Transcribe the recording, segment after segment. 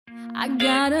I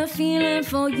got a feeling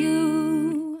for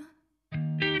you.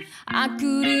 I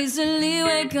could easily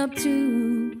wake up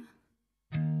to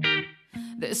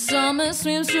the summer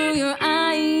swims through your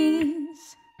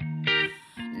eyes.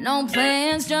 No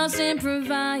plans, just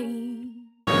improvise.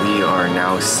 We are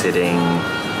now sitting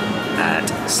at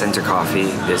Center Coffee.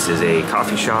 This is a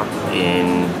coffee shop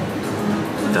in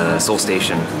the Seoul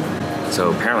Station.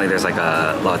 So apparently there's like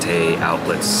a latte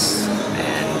outlets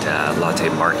and latte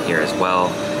mart here as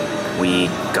well. We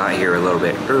got here a little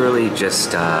bit early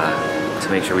just to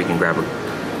make sure we can grab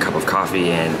a cup of coffee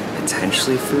and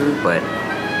potentially food, but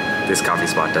this coffee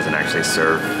spot doesn't actually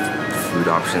serve food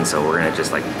options, so we're gonna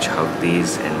just like chug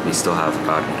these, and we still have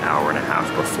about an hour and a half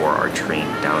before our train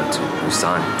down to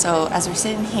Busan. So as we're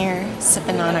sitting here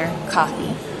sipping on our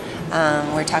coffee,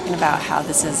 we're talking about how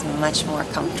this is much more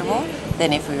comfortable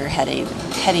than if we were heading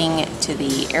to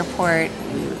the airport,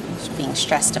 being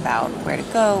stressed about where to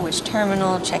go, which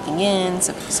terminal, checking in,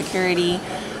 security.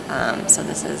 So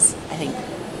this is, I think,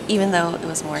 even though it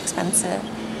was more expensive,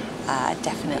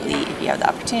 definitely if you have the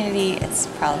opportunity, it's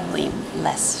probably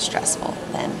less stressful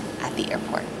than at the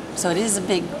airport. So it is a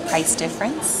big price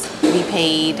difference. We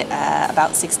paid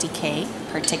about 60K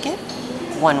per ticket.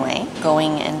 One way.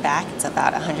 Going and back, it's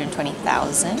about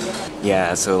 120,000.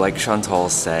 Yeah, so like Chantal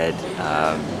said,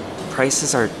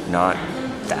 prices are not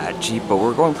that cheap, but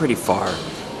we're going pretty far.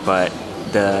 But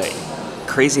the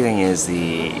crazy thing is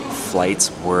the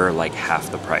flights were like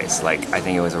half the price. Like I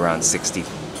think it was around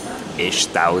 60-ish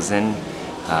thousand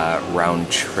round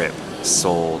trip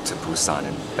Seoul to Busan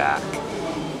and back.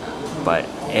 But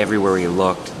everywhere we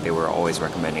looked, they were always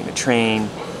recommending the train.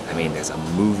 I mean, there's a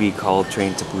movie called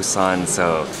Train to Busan,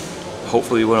 so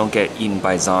hopefully we don't get eaten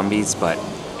by zombies, but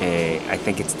I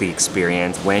think it's the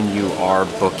experience. When you are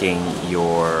booking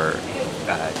your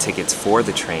tickets for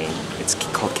the train, it's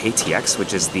called KTX,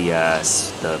 which is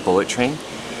the bullet train.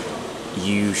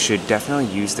 You should definitely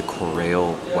use the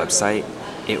Korail website.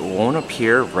 It won't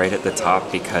appear right at the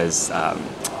top because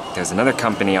there's another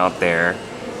company out there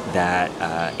that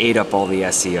ate up all the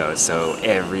SEO. So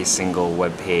every single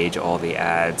web page, all the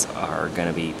ads are going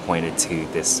to be pointed to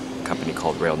this company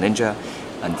called Rail Ninja.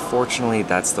 Unfortunately,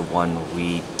 that's the one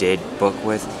we did book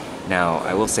with. Now,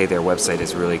 I will say their website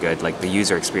is really good. Like the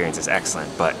user experience is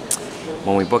excellent, but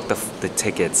when we booked the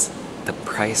tickets, the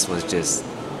price was just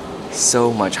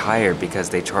so much higher because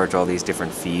they charge all these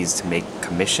different fees to make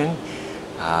commission.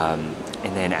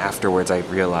 And then afterwards I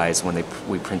realized when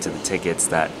we printed the tickets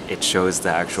that it shows the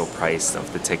actual price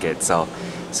of the ticket. So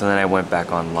then I went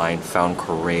back online, found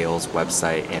Korail's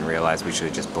website, and realized we should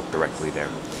have just booked directly there.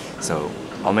 So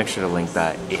I'll make sure to link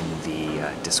that in the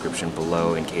description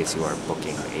below in case you are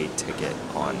booking a ticket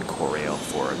on Korail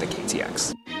for the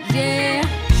KTX. Yeah,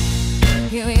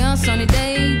 here we are, sunny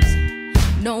days.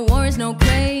 No worries, no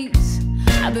craze.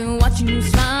 I've been watching you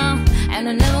smile, and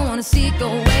I never want to see it go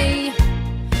away.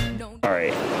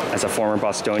 Alright, as a former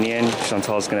Bostonian,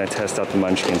 Chantal's gonna test out the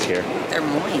munchkins here. They're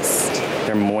moist.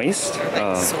 They're moist?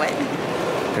 Like sweaty.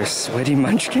 They're sweaty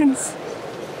munchkins?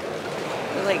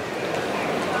 They're like...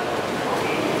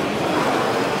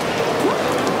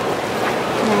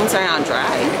 They're not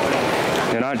dry.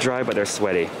 They're not dry, but they're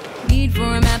sweaty. Need for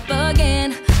a map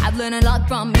again. I've learned a lot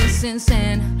from you since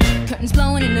then. Curtains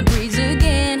blowing in the breeze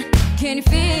again. Can you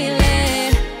feel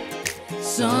it?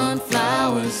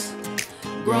 Sunflowers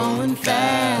growing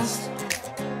fast.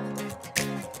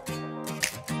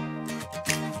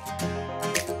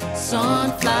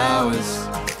 Sunflowers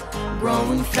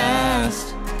growing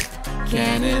fast.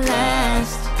 Can it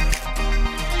last?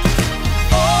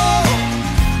 Oh,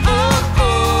 oh,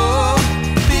 oh,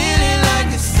 feeling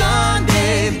like it's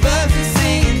Sunday, birds are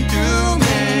singing through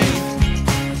me.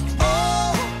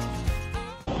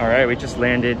 Oh. All right, we just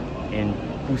landed in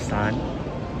Busan.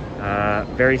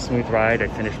 Very smooth ride. I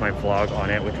finished my vlog on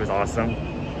it, which was awesome.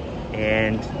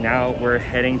 And now we're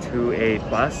heading to a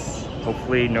bus.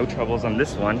 Hopefully no troubles on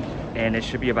this one. And it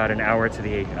should be about an hour to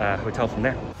the hotel from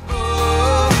there.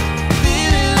 Oh,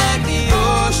 feeling like the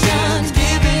ocean's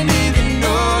giving me the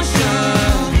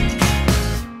notion.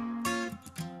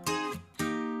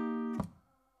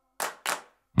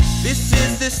 This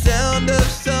is the sound of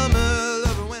summer.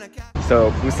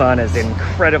 So Busan is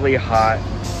incredibly hot.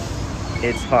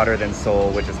 It's hotter than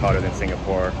Seoul, which is hotter than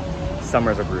Singapore.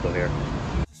 Summers are brutal here.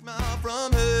 Smile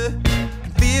from her,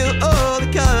 feel all the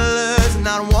colors, and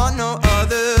I don't want no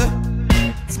other.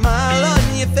 Smile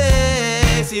on your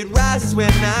face, it rises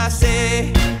when I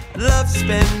say I'd love to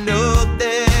spend all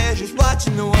day just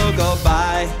watching the world go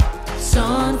by.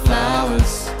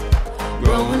 Sunflowers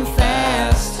growing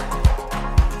fast.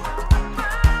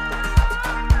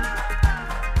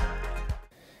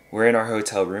 we're in our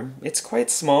hotel room. It's quite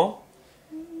small.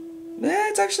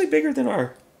 It's actually bigger than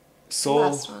our Seoul.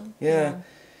 Last one. Yeah.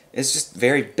 It's just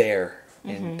very bare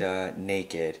and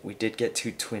naked. We did get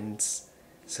 2 twins,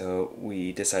 so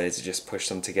we decided to just push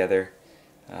them together.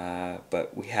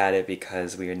 But we had it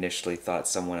because we initially thought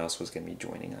someone else was going to be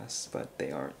joining us, but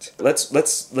they aren't. Let's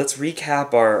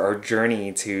recap our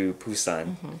journey to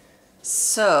Busan.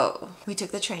 So we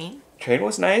took the train. Train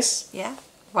was nice. Yeah.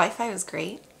 Wi-Fi was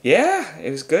great. Yeah,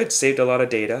 it was good. Saved a lot of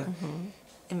data.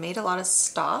 It made a lot of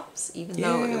stops, even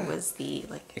though it was the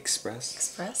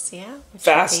express. Yeah.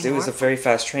 Fast. It was a very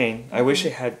fast train. I wish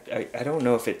it had. I don't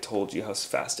know if it told you how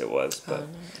fast it was, but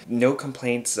no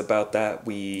complaints about that.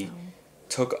 We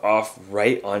took off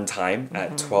right on time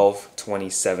at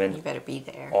 12:27. You better be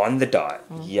there on the dot.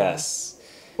 Yes.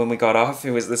 When we got off,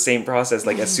 it was the same process.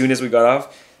 Like as soon as we got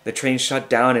off, the train shut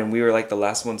down and we were like the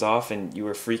last ones off, and you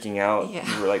were freaking out. Yeah.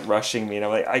 You were like rushing me, and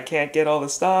I'm like, I can't get all the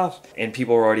stuff. And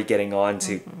people were already getting on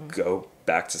to go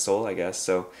back to Seoul, I guess.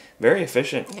 So very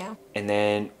efficient. Yeah. And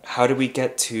then how did we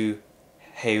get to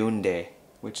Haeundae,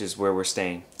 which is where we're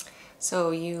staying?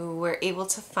 So you were able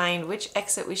to find which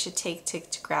exit we should take to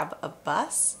grab a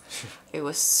bus. It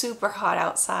was super hot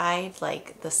outside.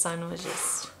 Like the sun was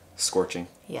just scorching.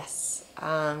 Yes.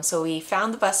 So we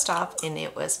found the bus stop and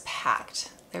it was packed.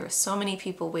 There were so many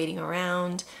people waiting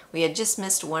around. We had just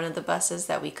missed one of the buses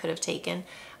that we could have taken,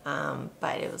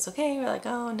 but it was okay. We're like,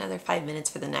 oh, another 5 minutes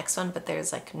for the next one, but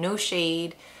there's like no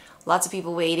shade, lots of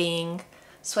people waiting,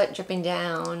 sweat dripping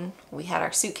down. We had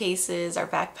our suitcases, our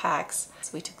backpacks,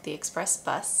 so we took the express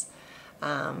bus.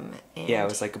 And yeah, it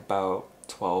was like about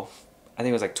 12, I think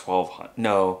it was like 1200,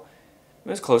 no, it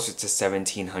was closer to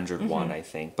 1700 won, I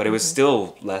think, but it was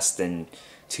still less than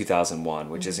 2001,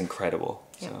 which is incredible.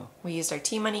 Yep. So we used our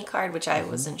T-Money card, which I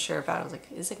wasn't sure about. I was like,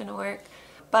 is it going to work?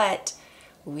 But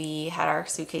we had our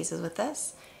suitcases with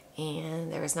us,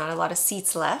 and there was not a lot of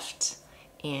seats left,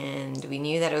 and we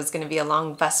knew that it was going to be a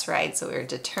long bus ride, so we were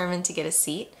determined to get a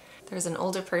seat. There was an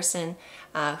older person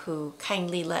who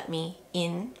kindly let me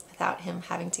in without him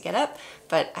having to get up,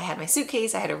 but I had my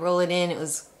suitcase, I had to roll it in. It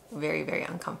was very, very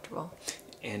uncomfortable.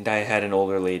 And I had an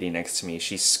older lady next to me.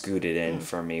 She scooted in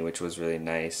for me, which was really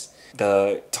nice.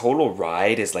 The total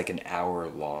ride is like an hour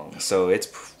long. So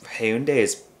Haeundae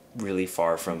is really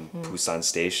far from Busan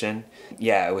Station.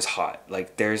 Yeah, it was hot.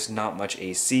 Like there's not much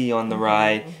AC on the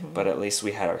ride, but at least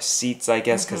we had our seats, I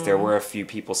guess, because there were a few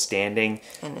people standing.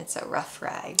 And it's a rough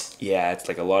ride. Yeah, it's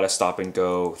like a lot of stop and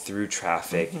go through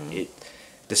traffic.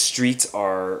 The streets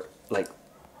are like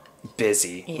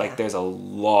busy. Yeah. Like there's a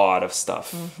lot of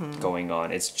stuff going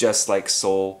on. It's just like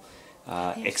Seoul.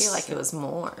 I feel like it was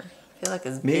more. I feel like it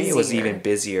was maybe busier. it was even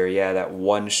busier. Yeah, that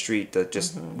one street that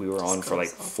just we were on for like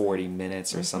 40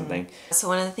 minutes or something. So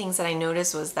one of the things that I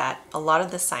noticed was that a lot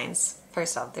of the signs,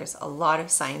 first off, there's a lot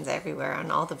of signs everywhere on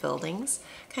all the buildings.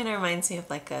 Kind of reminds me of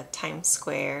like a Times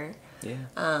Square.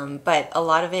 Yeah. But a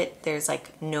lot of it, there's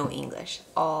like no English,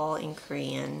 all in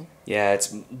Korean. Yeah,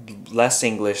 it's less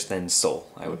English than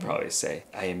Seoul, I would probably say.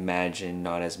 I imagine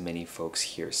not as many folks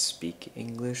here speak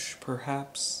English,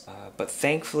 perhaps. But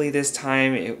thankfully this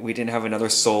time, we didn't have another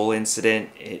Seoul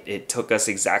incident. It took us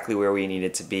exactly where we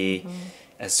needed to be.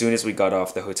 As soon as we got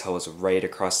off, the hotel was right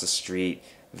across the street.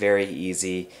 Very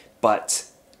easy. But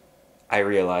I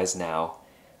realize now,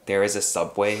 there is a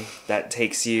subway that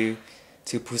takes you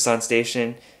to Busan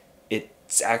Station.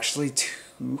 It's actually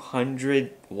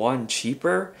 200 won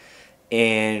cheaper,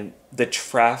 and the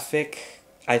traffic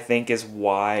I think is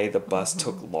why the bus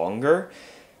took longer,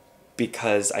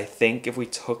 because I think if we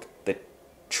took the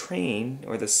train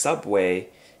or the subway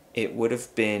it would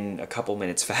have been a couple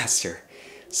minutes faster.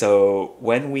 So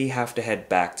when we have to head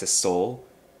back to Seoul,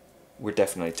 we're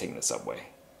definitely taking the subway.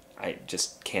 I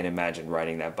just can't imagine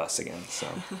riding that bus again. So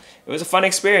it was a fun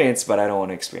experience, but I don't want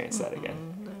to experience that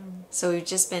again. So we've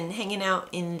just been hanging out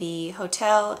in the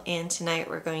hotel, and tonight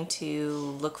we're going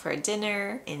to look for a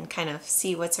dinner and kind of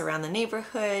see what's around the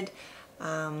neighborhood.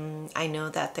 I know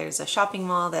that there's a shopping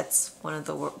mall that's one of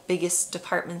the biggest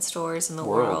department stores in the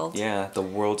world. Yeah, the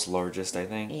world's largest, I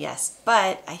think. Yes,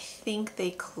 but I think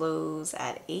they close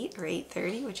at 8 or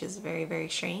 8:30, which is very, very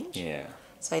strange. Yeah.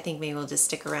 So I think maybe we'll just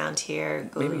stick around here.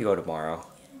 Maybe go tomorrow.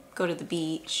 Go to the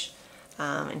beach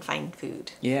and find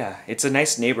food. Yeah, it's a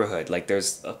nice neighborhood. Like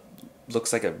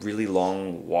looks like a really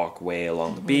long walkway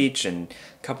along the beach and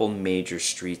a couple major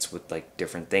streets with like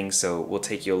different things. So we'll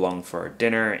take you along for our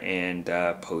dinner and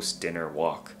post-dinner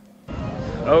walk.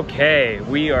 Okay,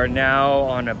 we are now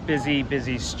on a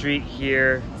busy street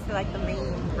here. It's like the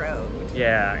main road.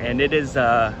 Yeah, and it is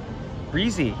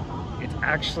breezy. It's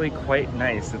actually quite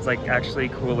nice. It's like actually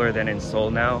cooler than in Seoul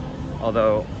now,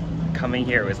 although coming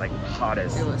here, it was like hot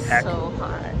as It was heck. so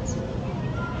hot.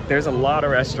 There's a lot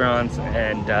of restaurants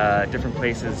and different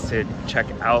places to check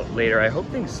out later. I hope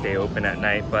things stay open at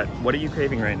night, but what are you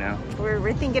craving right now?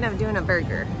 We're thinking of doing a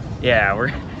burger. Yeah,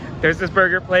 there's this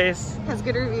burger place. Has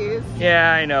good reviews.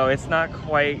 Yeah, I know, it's not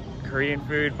quite Korean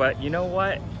food, but you know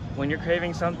what? When you're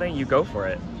craving something, you go for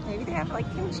it. Maybe they have like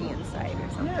kimchi inside or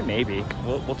something. Yeah, maybe.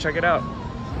 We'll check it out.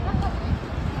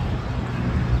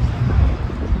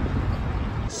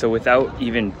 So without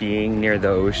even being near the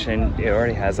ocean, it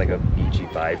already has like a beachy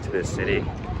vibe to this city.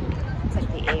 It's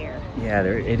like the air. Yeah,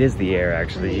 it is the air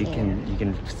actually. You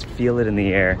can feel it in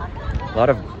the air. A lot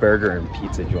of burger and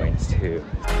pizza joints too.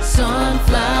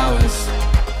 Sunflowers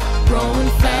growing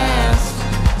fast,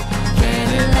 can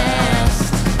it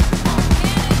last?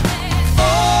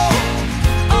 Oh,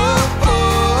 oh,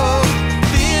 oh,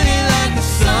 feeling like a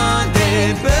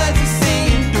Sunday, birds are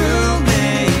singing through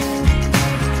me.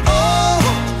 Oh,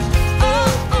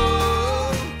 oh,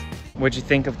 oh. What'd you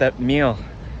think of that meal?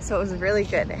 So it was really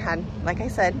good. It had, like I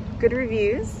said, good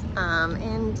reviews.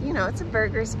 And you know, it's a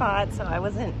burger spot, so I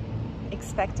wasn't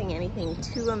expecting anything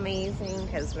too amazing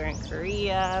because we're in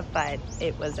Korea, but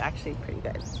it was actually pretty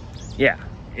good. Yeah,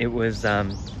 it was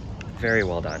very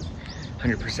well done.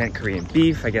 100% Korean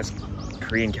beef. I guess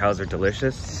Korean cows are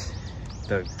delicious.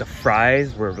 The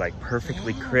fries were like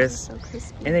perfectly crisp. So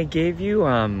crispy. And they gave you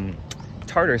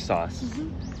tartar sauce,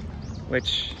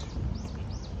 which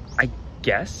I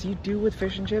guess you do with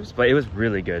fish and chips, but it was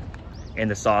really good. And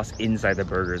the sauce inside the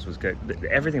burgers was good.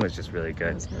 Everything was just really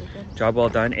good. It was really good. Job well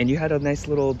done. And you had a nice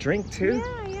little drink too.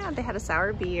 Yeah, they had a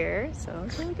sour beer, so it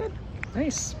was really good.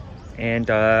 Nice. And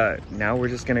now we're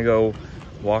just gonna go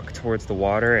walk towards the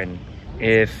water, and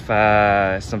if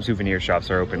some souvenir shops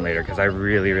are open later, because I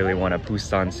really want a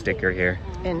Busan sticker here.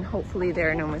 And hopefully there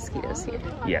are no mosquitoes here.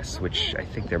 Yes, which I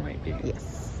think there might be.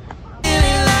 Yes.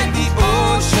 Feeling like the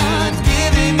ocean's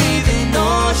giving me the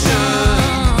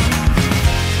notion.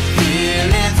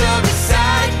 Feelings of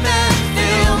excitement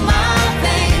fill my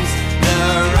veins. The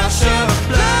rush of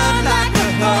blood like a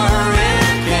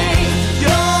hurricane.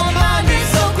 Your mind is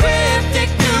so cryptic,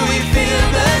 do we feel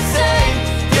the same?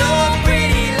 You're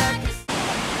pretty like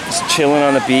Just chilling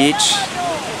on the beach.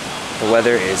 The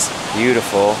weather is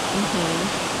beautiful.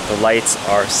 The lights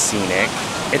are scenic.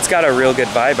 It's got a real good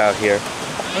vibe out here.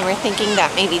 And we're thinking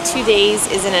that maybe 2 days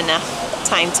isn't enough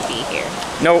time to be here.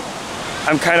 Nope.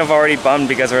 I'm kind of already bummed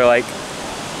because we're like,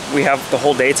 we have the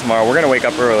whole day tomorrow. We're gonna wake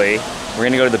up early. We're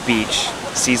gonna go to the beach,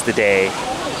 seize the day,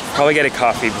 probably get a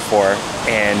coffee before.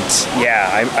 And yeah,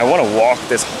 I wanna walk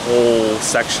this whole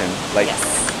section. Like,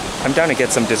 Yes. I'm down to get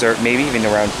some dessert, maybe even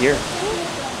around here.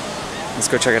 Let's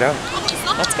go check it out.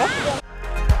 Let's go.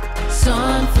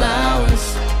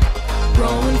 sunflowers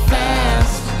growing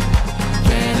fast.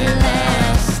 Can it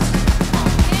last?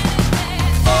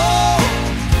 Oh,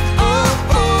 oh,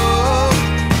 oh,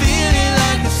 feeling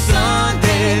like a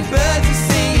Sunday, birds are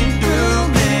singing through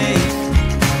me.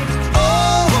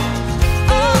 Oh,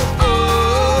 oh,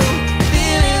 oh,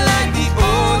 feeling like the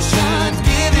ocean's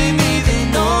giving me the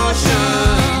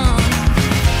notion.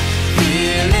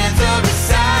 Feelings of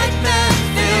excitement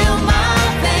fill my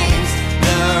veins.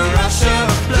 The rush of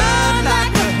blood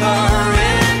like a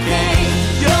hurricane.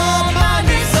 Your mind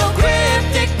is so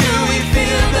cryptic, do we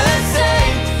feel the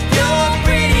same? You're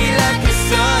pretty like a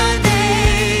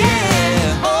Sunday,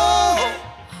 yeah. Oh,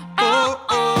 oh,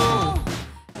 oh.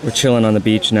 We're chilling on the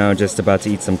beach now, just about to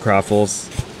eat some croffles.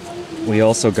 We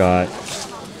also got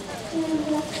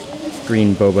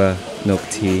green boba milk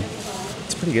tea.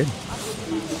 It's pretty good.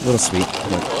 A little sweet.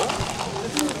 But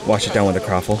wash it down with a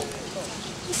croffle.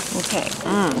 Okay.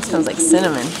 It smells like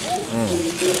cinnamon.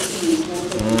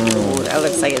 Ooh, that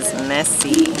looks like it's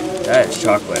messy. That is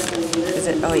chocolate. Is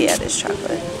it? Oh yeah, it is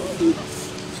chocolate.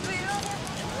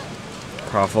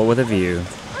 Croffle with a view.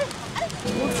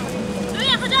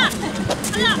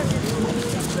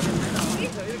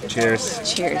 Cheers.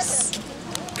 Cheers.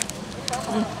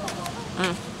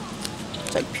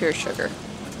 It's like pure sugar.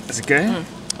 Is it good?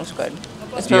 It's good. It Do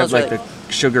you have smells like really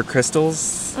the sugar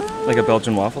crystals? Like a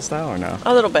Belgian waffle style or no?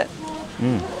 a little bit.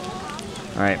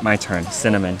 All right, my turn.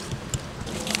 Cinnamon.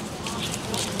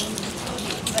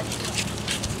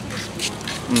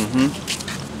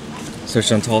 So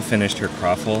Chantal finished her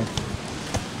croffle,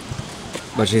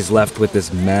 but she's left with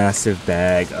this massive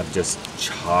bag of just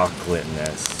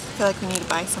chocolateness. I feel like we need to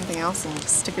buy something else and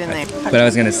stick it in there. But I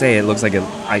was gonna say, it looks like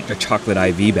a chocolate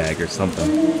IV bag or something.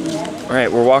 All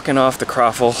right, we're walking off the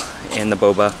croffle and the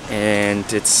boba,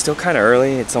 and it's still kind of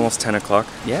early. It's almost 10 o'clock.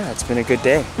 Yeah, it's been a good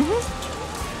day.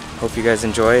 Hope you guys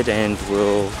enjoyed, and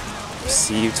we'll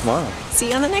see you tomorrow. See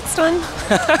you on the next one.